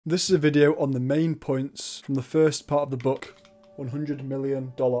This is a video on the main points from the first part of the book, $100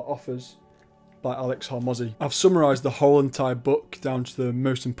 Million Offers by Alex Hormozi. I've summarised the whole entire book down to the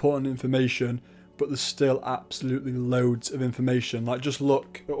most important information, but there's still absolutely loads of information. Like, just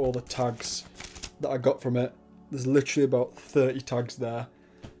look at all the tags that I got from it. There's literally about 30 tags there.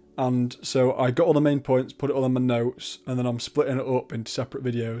 And so I got all the main points, put it all in my notes, and then I'm splitting it up into separate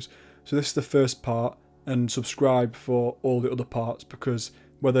videos. So this is the first part, and subscribe for all the other parts, because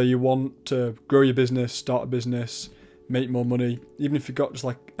whether you want to grow your business, start a business, make more money, even if you've got just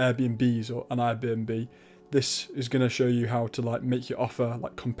like Airbnbs or an Airbnb, this is going to show you how to like make your offer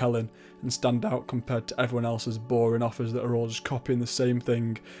like compelling and stand out compared to everyone else's boring offers that are all just copying the same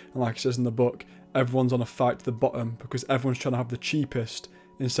thing. And like it says in the book, everyone's on a fight to the bottom because everyone's trying to have the cheapest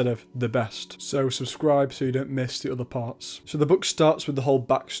instead of the best. So subscribe so you don't miss the other parts. So the book starts with the whole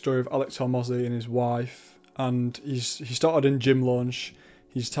backstory of Alex Hormozi and his wife, and he started in gym launch.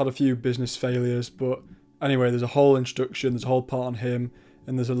 He's had a few business failures, but anyway, there's a whole introduction, there's a whole part on him,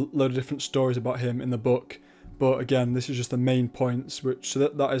 and there's a load of different stories about him in the book. But again, this is just the main points, which so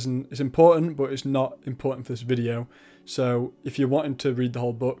that isn't, it's important, but it's not important for this video. So if you're wanting to read the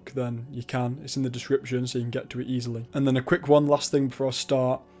whole book, then you can. It's in the description, so you can get to it easily. And then a quick one last thing before I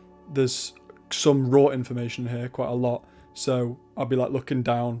start. There's some raw information here, quite a lot. So I'll be like looking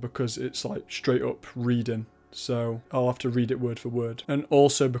down because it's like straight up reading. So I'll have to read it word for word. And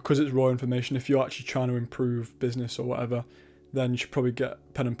also, because it's raw information, if you're actually trying to improve business or whatever, then you should probably get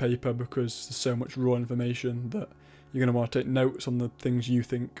pen and paper, because there's so much raw information that you're going to want to take notes on the things you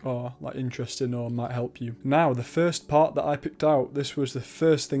think are like interesting or might help you. Now, the first part that I picked out, this was the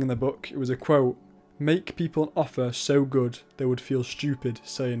first thing in the book. It was a quote: "Make people an offer so good they would feel stupid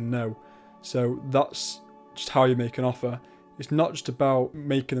saying no." So that's just how you make an offer. It's not just about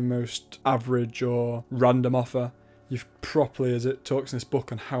making the most average or random offer. You've properly, as it talks in this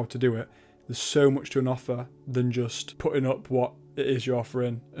book on how to do it, there's so much to an offer than just putting up what it is you're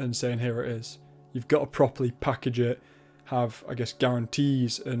offering and saying here it is. You've got to properly package it, have, I guess,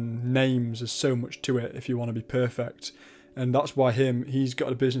 guarantees and names. There's so much to it if you want to be perfect. And that's why he's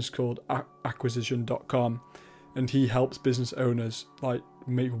got a business called acquisition.com, and he helps business owners like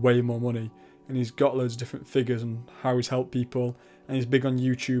make way more money. And he's got loads of different figures on how he's helped people, and he's big on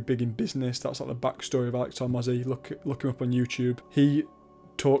YouTube, big in business. That's like the backstory of Alex Hormozi. Look him up on YouTube. He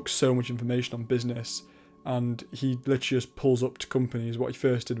talks so much information on business, and he literally just pulls up to companies, what he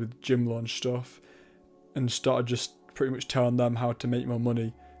first did with gym launch stuff, and started just pretty much telling them how to make more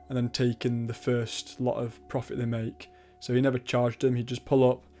money, and then taking the first lot of profit they make. So he never charged them, he'd just pull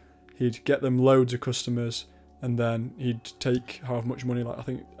up, he'd get them loads of customers, and then he'd take however much money, like I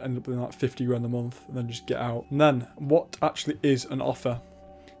think end up with like 50 grand a month, and then just get out. And then, what actually is an offer?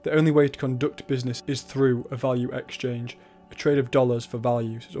 The only way to conduct business is through a value exchange, a trade of dollars for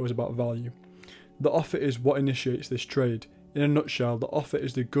value. So it's always about value. The offer is what initiates this trade. In a nutshell, the offer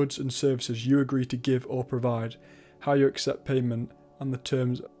is the goods and services you agree to give or provide, how you accept payment, and the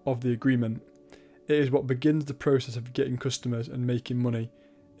terms of the agreement. It is what begins the process of getting customers and making money.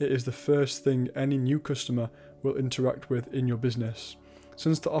 It is the first thing any new customer will interact with in your business.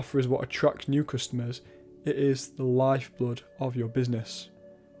 Since the offer is what attracts new customers, it is the lifeblood of your business.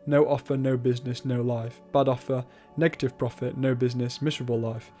 No offer, no business, no life. Bad offer, negative profit, no business, miserable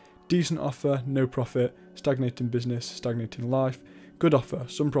life. Decent offer, no profit, stagnating business, stagnating life. Good offer,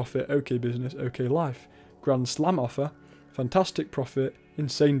 some profit, okay business, okay life. Grand slam offer, fantastic profit,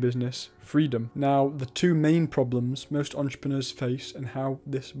 insane business, freedom. Now, the two main problems most entrepreneurs face and how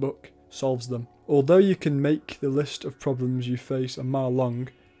this book solves them. Although you can make the list of problems you face a mile long,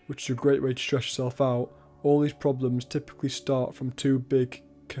 which is a great way to stress yourself out, all these problems typically start from two big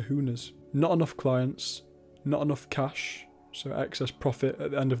kahunas. Not enough clients, not enough cash, so excess profit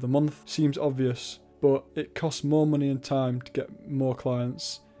at the end of the month. Seems obvious, but it costs more money and time to get more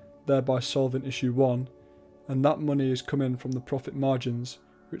clients, thereby solving issue one, and that money is coming from the profit margins,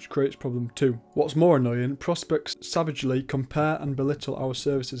 which creates problem 2. What's more annoying, prospects savagely compare and belittle our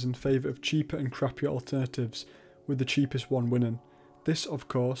services in favour of cheaper and crappier alternatives, with the cheapest one winning. This, of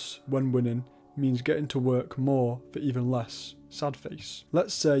course, when winning, means getting to work more for even less. Sad face.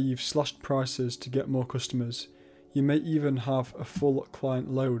 Let's say you've slashed prices to get more customers. You may even have a full client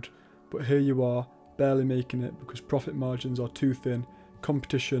load, but here you are, barely making it because profit margins are too thin.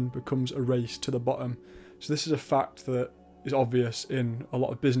 Competition becomes a race to the bottom. So this is a fact that is obvious in a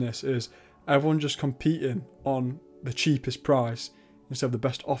lot of business, is everyone just competing on the cheapest price instead of the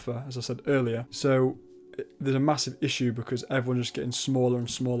best offer, as I said earlier. So there's a massive issue because everyone's just getting smaller and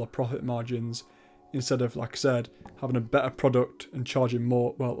smaller profit margins instead of, like I said, having a better product and charging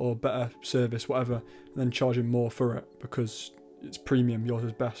more, well, or better service, whatever, and then charging more for it, because it's premium, yours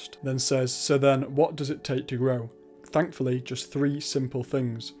is best. Then says, so then what does it take to grow? Thankfully, just 3 simple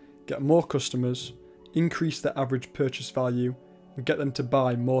things. Get more customers, increase their average purchase value, and get them to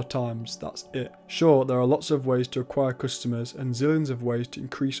buy more times. That's it. Sure, there are lots of ways to acquire customers and zillions of ways to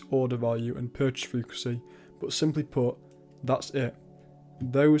increase order value and purchase frequency, but simply put, that's it.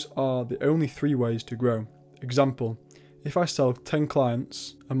 Those are the only 3 ways to grow. Example, if I sell 10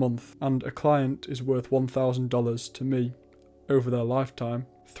 clients a month and a client is worth $1,000 to me over their lifetime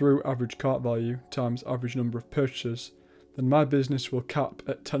through average cart value times average number of purchases, then my business will cap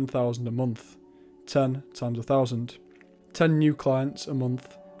at $10,000 a month. 10 times 1,000. 10 new clients a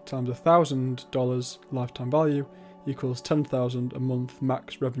month times $1,000 lifetime value equals $10,000 a month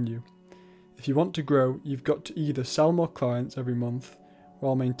max revenue. If you want to grow, you've got to either sell more clients every month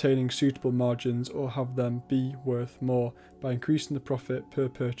while maintaining suitable margins, or have them be worth more by increasing the profit per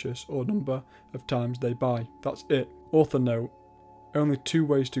purchase or number of times they buy. That's it. Author note, only 2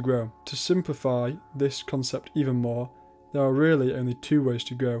 ways to grow. To simplify this concept even more, there are really only 2 ways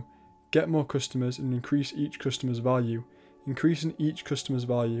to grow. Get more customers and increase each customer's value. Increasing each customer's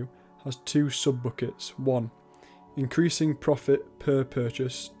value has 2 sub-buckets. 1. Increasing profit per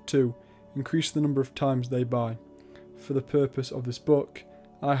purchase. 2. Increase the number of times they buy. For the purpose of this book,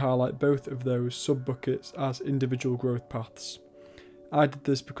 I highlight both of those sub-buckets as individual growth paths. I did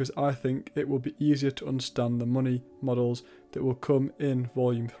this because I think it will be easier to understand the money models that will come in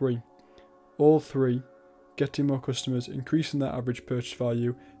Volume 3. All 3, getting more customers, increasing their average purchase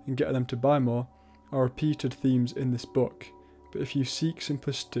value, and getting them to buy more, are repeated themes in this book. But if you seek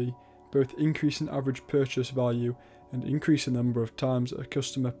simplicity, both increasing average purchase value and increasing the number of times a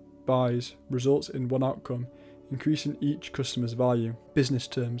customer buys results in one outcome: increasing each customer's value. Business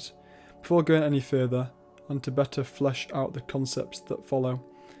terms. Before going any further, and to better flesh out the concepts that follow,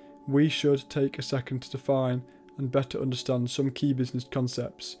 we should take a second to define and better understand some key business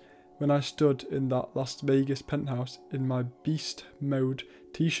concepts. When I stood in that Las Vegas penthouse in my beast mode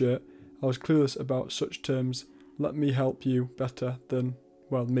t-shirt, I was clueless about such terms. Let me help you better than,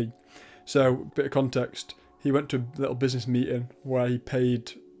 well, me. So, bit of context, he went to a little business meeting where he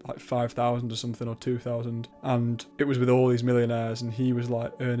paid like 5,000 or something, or 2,000, and it was with all these millionaires, and he was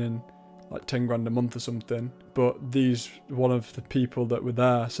like earning like 10 grand a month or something. But one of the people that were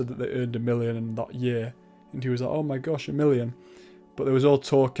there said that they earned $1 million in that year, and he was like, oh my gosh, $1 million. But they was all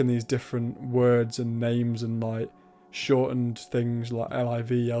talking these different words and names and like shortened things like LIV,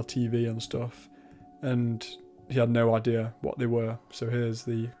 LTV and stuff, and he had no idea what they were. So here's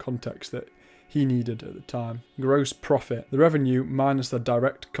the context that he needed at the time. Gross profit, the revenue minus the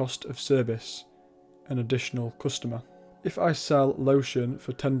direct cost of service, an additional customer. If I sell lotion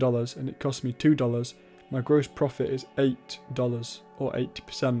for $10 and it costs me $2, my gross profit is $8 or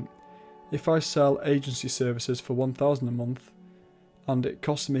 80%. If I sell agency services for $1,000 a month and it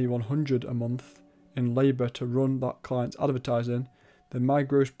costs me $100 a month in labour to run that client's advertising, then my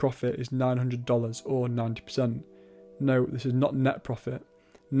gross profit is $900 or 90%. No, this is not net profit.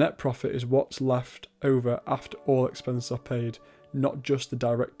 Net profit is what's left over after all expenses are paid, not just the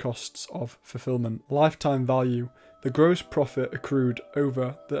direct costs of fulfillment. Lifetime value, the gross profit accrued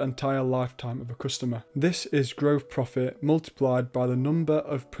over the entire lifetime of a customer. This is gross profit multiplied by the number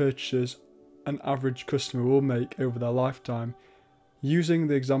of purchases an average customer will make over their lifetime. Using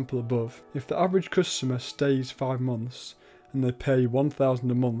the example above, if the average customer stays 5 months and they pay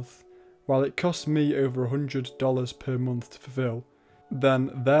 $1,000 a month, while it costs me over $100 per month to fulfill,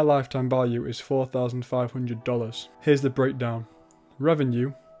 then their lifetime value is $4,500. Here's the breakdown.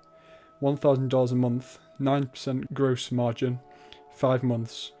 Revenue, $1,000 a month, 9% gross margin, 5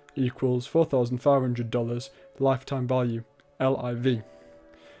 months, equals $4,500 lifetime value, LIV.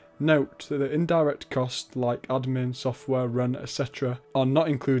 Note that the indirect costs like admin, software, rent, etc. are not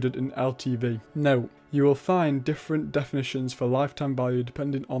included in LTV. Note, you will find different definitions for lifetime value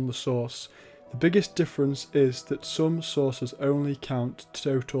depending on the source. The biggest difference is that some sources only count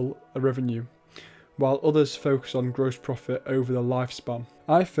total revenue, while others focus on gross profit over the lifespan.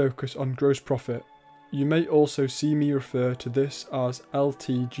 I focus on gross profit. You may also see me refer to this as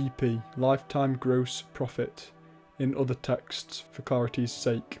LTGP, lifetime gross profit, in other texts for clarity's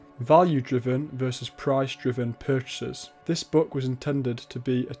sake. Value-driven versus price-driven purchases. This book was intended to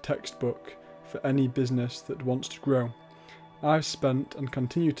be a textbook for any business that wants to grow. I've spent and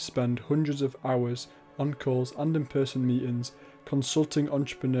continue to spend hundreds of hours on calls and in-person meetings consulting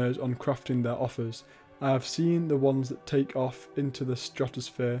entrepreneurs on crafting their offers. I have seen the ones that take off into the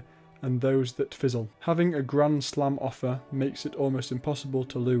stratosphere and those that fizzle. Having a grand slam offer makes it almost impossible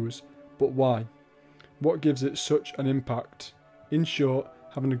to lose, but why? What gives it such an impact? In short,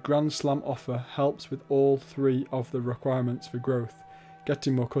 Having a Grand Slam offer helps with all three of the requirements for growth: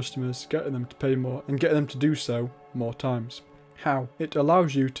 getting more customers, getting them to pay more, and getting them to do so more times. How? It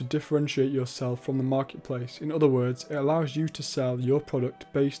allows you to differentiate yourself from the marketplace. In other words, it allows you to sell your product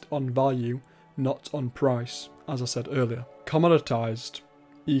based on value, not on price, as I said earlier. Commoditized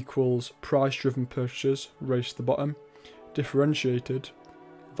equals price-driven purchasers race to the bottom. Differentiated,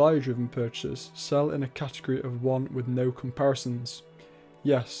 value-driven purchasers sell in a category of one with no comparisons.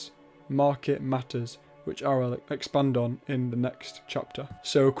 Yes, market matters, which I will expand on in the next chapter.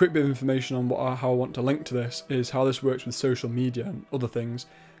 So a quick bit of information on how I want to link to this is how this works with social media and other things,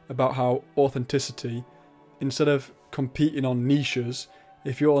 about how authenticity, instead of competing on niches,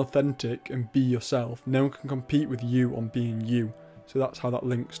 if you're authentic and be yourself, no one can compete with you on being you. So that's how that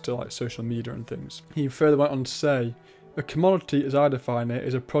links to like social media and things. He further went on to say, a commodity as I define it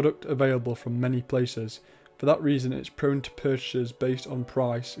is a product available from many places. For that reason it's prone to purchases based on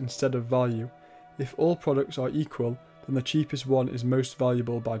price instead of value. If all products are equal, then the cheapest one is most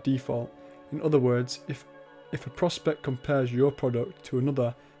valuable by default. In other words, if a prospect compares your product to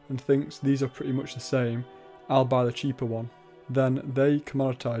another and thinks these are pretty much the same, I'll buy the cheaper one. Then they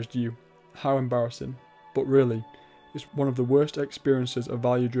commoditized you. How embarrassing. But really, it's one of the worst experiences a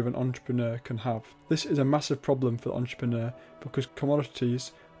value-driven entrepreneur can have. This is a massive problem for the entrepreneur because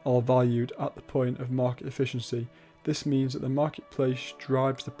commodities are valued at the point of market efficiency. This means that the marketplace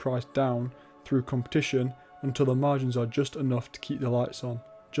drives the price down through competition until the margins are just enough to keep the lights on,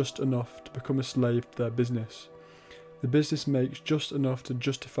 just enough to become a slave to their business. The business makes just enough to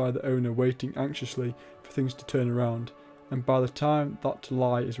justify the owner waiting anxiously for things to turn around, and by the time that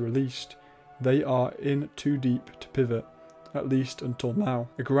lie is released, they are in too deep to pivot, at least until now.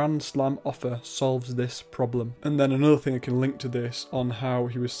 A Grand Slam offer solves this problem. And then another thing I can link to this on how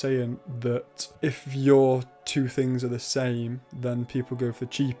he was saying that if your two things are the same, then people go for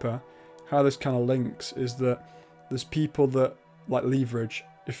the cheaper. How this kind of links is that there's people that like leverage.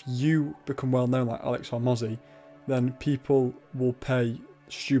 If you become well known like Alex Hormozi, then people will pay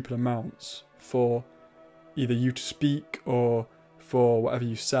stupid amounts for either you to speak or for whatever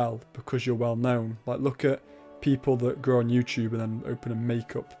you sell because you're well known. Like look at people that grow on YouTube and then open a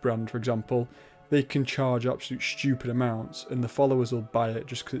makeup brand, for example. They can charge absolute stupid amounts and the followers will buy it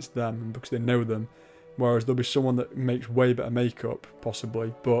just because it's them and because they know them. Whereas there'll be someone that makes way better makeup,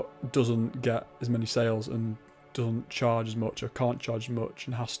 possibly, but doesn't get as many sales and doesn't charge as much or can't charge as much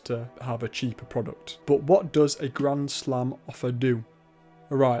and has to have a cheaper product. But what does a Grand Slam offer do?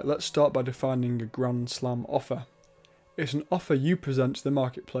 Alright, let's start by defining a Grand Slam offer. It's an offer you present to the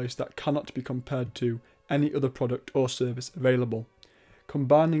marketplace that cannot be compared to any other product or service available,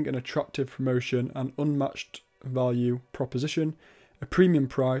 combining an attractive promotion, an unmatched value proposition, a premium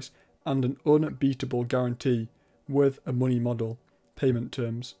price, and an unbeatable guarantee with a money model, payment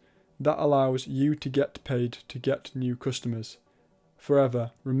terms, that allows you to get paid to get new customers,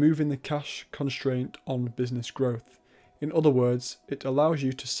 forever removing the cash constraint on business growth. In other words, it allows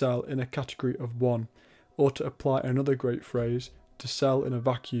you to sell in a category of one, or to apply another great phrase, to sell in a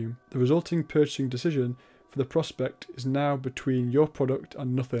vacuum. The resulting purchasing decision for the prospect is now between your product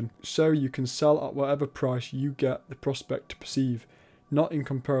and nothing, so you can sell at whatever price you get the prospect to perceive, not in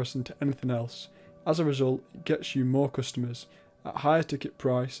comparison to anything else. As a result, it gets you more customers at higher ticket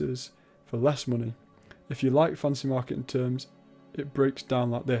prices for less money. If you like fancy marketing terms, it breaks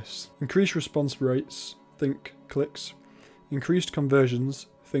down like this: increased response rates, think clicks; increased conversions,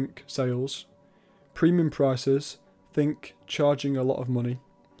 think sales; premium prices, think charging a lot of money.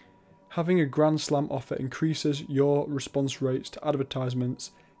 Having a Grand Slam offer increases your response rates to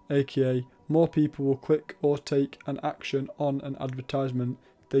advertisements, aka more people will click or take an action on an advertisement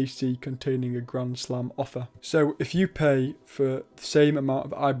they see containing a Grand Slam offer. So if you pay for the same amount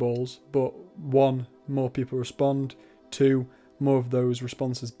of eyeballs, but 1, more people respond, 2, more of those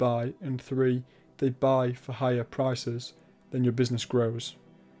responses buy, and 3, they buy for higher prices, then your business grows.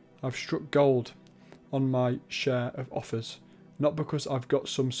 I've struck gold on my share of offers, not because I've got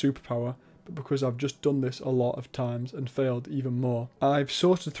some superpower, but because I've just done this a lot of times and failed even more. I've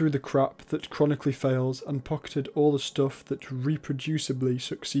sorted through the crap that chronically fails and pocketed all the stuff that reproducibly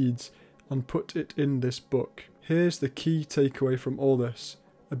succeeds and put it in this book. Here's the key takeaway from all this.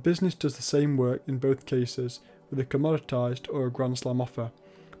 A business does the same work in both cases, with a commoditized or a Grand Slam offer.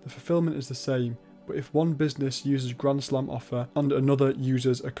 The fulfillment is the same, but if one business uses Grand Slam offer and another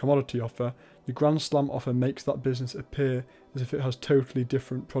uses a commodity offer, the Grand Slam offer makes that business appear as if it has totally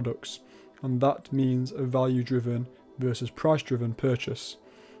different products, and that means a value-driven versus price-driven purchase.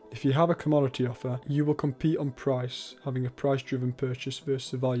 If you have a commodity offer, you will compete on price, having a price-driven purchase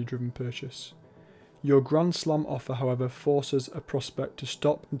versus a value-driven purchase. Your Grand Slam offer, however, forces a prospect to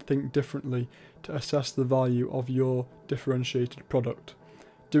stop and think differently to assess the value of your differentiated product.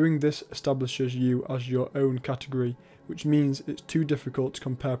 Doing this establishes you as your own category, which means it's too difficult to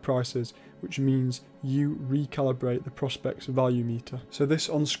compare prices, which means you recalibrate the prospect's value meter. So this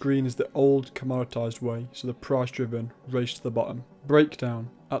on screen is the old commoditized way, so the price-driven race to the bottom. Breakdown.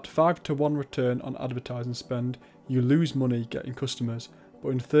 At 5-to-1 return on advertising spend, you lose money getting customers, but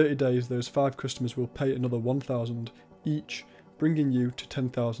in 30 days those 5 customers will pay another 1,000 each, bringing you to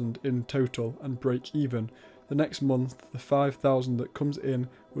 10,000 in total and break even. The next month, the 5,000 that comes in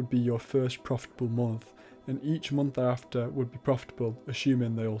would be your first profitable month, and each month thereafter would be profitable,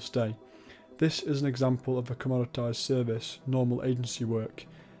 assuming they all stay. This is an example of a commoditized service, normal agency work.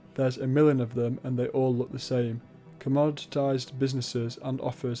 There's a million of them and they all look the same. Commoditized businesses and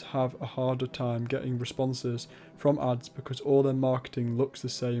offers have a harder time getting responses from ads because all their marketing looks the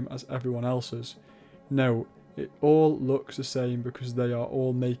same as everyone else's. No, it all looks the same because they are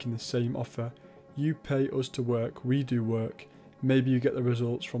all making the same offer. You pay us to work, we do work. Maybe you get the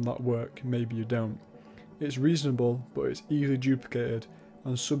results from that work, maybe you don't. It's reasonable, but it's easily duplicated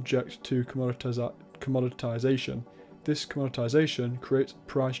and subject to commoditization. This commoditization creates a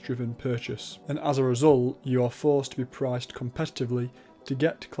price-driven purchase, and as a result, you are forced to be priced competitively to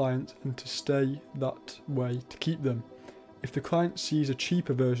get clients and to stay that way to keep them. If the client sees a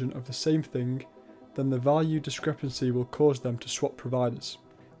cheaper version of the same thing, then the value discrepancy will cause them to swap providers.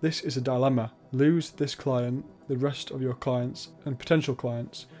 This is a dilemma. Lose this client, the rest of your clients and potential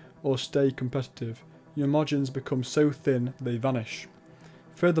clients, or stay competitive. Your margins become so thin they vanish.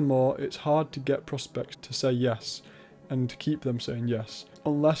 Furthermore, it's hard to get prospects to say yes, and to keep them saying yes,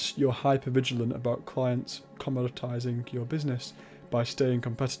 unless you're hyper-vigilant about clients commoditizing your business by staying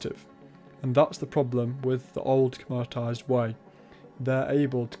competitive. And that's the problem with the old commoditized way. They're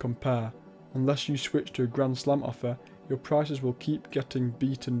able to compare. Unless you switch to a Grand Slam offer, your prices will keep getting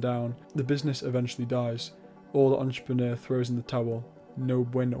beaten down. The business eventually dies, or the entrepreneur throws in the towel. No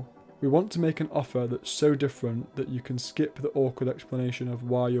bueno. We want to make an offer that's so different that you can skip the awkward explanation of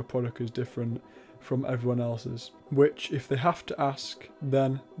why your product is different from everyone else's, which, if they have to ask,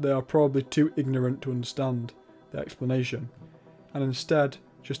 then they are probably too ignorant to understand the explanation, and instead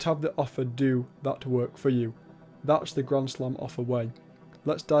just have the offer do that work for you. That's the Grand Slam offer way.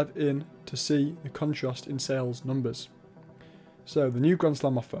 Let's dive in to see the contrast in sales numbers. So the new Grand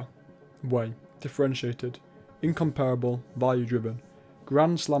Slam offer way, differentiated, incomparable, value driven.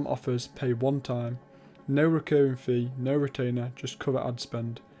 Grand Slam offers pay one time, no recurring fee, no retainer, just cover ad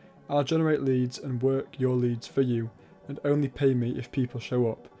spend. I'll generate leads and work your leads for you, and only pay me if people show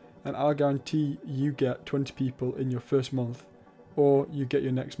up, and I'll guarantee you get 20 people in your first month, or you get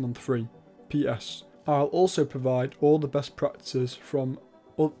your next month free. PS. I'll also provide all the best practices from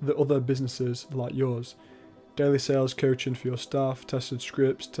the other businesses like yours. Daily sales coaching for your staff, tested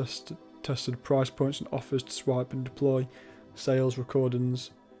scripts, tested price points and offers to swipe and deploy, sales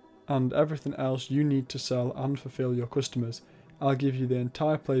recordings, and everything else you need to sell and fulfill your customers. I'll give you the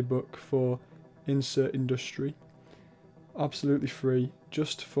entire playbook for insert industry, absolutely free,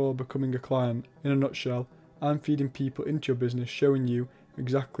 just for becoming a client. In a nutshell, I'm feeding people into your business, showing you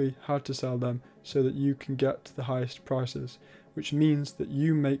exactly how to sell them so that you can get the highest prices, which means that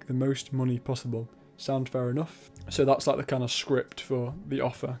you make the most money possible. Sound fair enough? So that's like the kind of script for the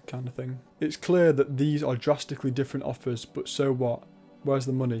offer kind of thing. It's clear that these are drastically different offers, but so what? Where's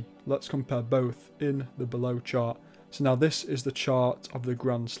the money? Let's compare both in the below chart. So now this is the chart of the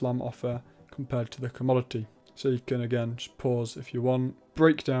Grand Slam offer compared to the commodity. So you can again just pause if you want.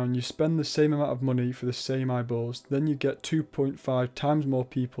 Breakdown, you spend the same amount of money for the same eyeballs, then you get 2.5 times more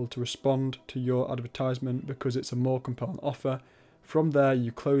people to respond to your advertisement because it's a more compelling offer. From there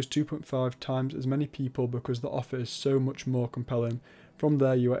you close 2.5 times as many people because the offer is so much more compelling. From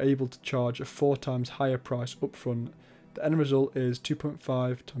there you are able to charge a 4 times higher price upfront. The end result is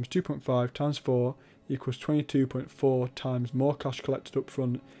 2.5 times 2.5 times 4 equals 22.4 times more cash collected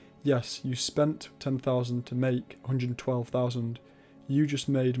upfront. Yes, you spent 10,000 to make 112,000. You just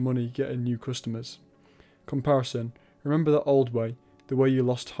made money getting new customers. Comparison. Remember the old way, the way you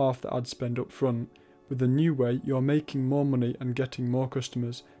lost half the ad spend up front. With the new way, you are making more money and getting more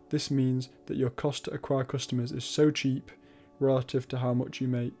customers. This means that your cost to acquire customers is so cheap relative to how much you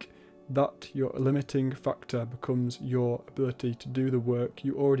make that your limiting factor becomes your ability to do the work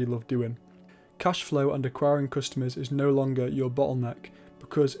you already love doing. Cash flow and acquiring customers is no longer your bottleneck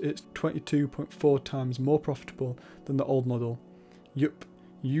because it's 22.4 times more profitable than the old model. Yup,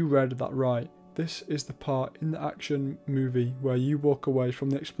 you read that right. This is the part in the action movie where you walk away from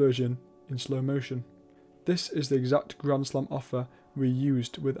the explosion in slow motion. This is the exact Grand Slam offer we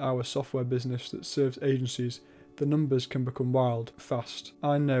used with our software business that serves agencies, the numbers can become wild fast.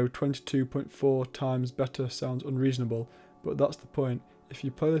 I know 22.4 times better sounds unreasonable, but that's the point. If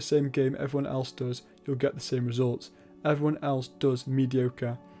you play the same game everyone else does, you'll get the same results. Everyone else does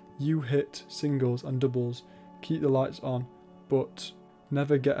mediocre. You hit singles and doubles, keep the lights on, but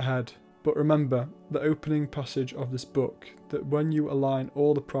never get ahead. But remember the opening passage of this book, that when you align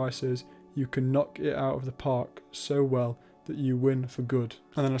all the prices, you can knock it out of the park so well that you win for good.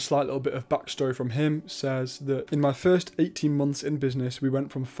 And then a slight little bit of backstory from him says that in my first 18 months in business, we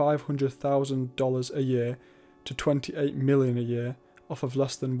went from $500,000 a year to $28 million a year off of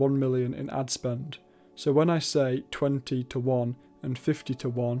less than $1 million in ad spend. So when I say 20 to 1 and 50 to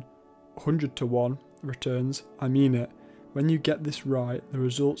 1, 100 to 1 returns, I mean it. When you get this right, the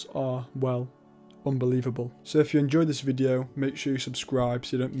results are, well, unbelievable. So if you enjoyed this video, make sure you subscribe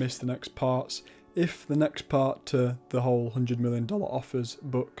so you don't miss the next parts. If the next part to the whole $100 million offers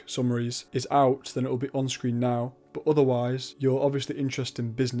book summaries is out, then it will be on screen now. But otherwise, you're obviously interested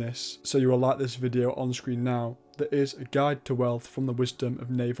in business, so you will like this video on screen now. There is a guide to wealth from the wisdom of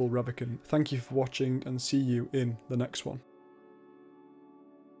Naval Ravikant. Thank you for watching and see you in the next one.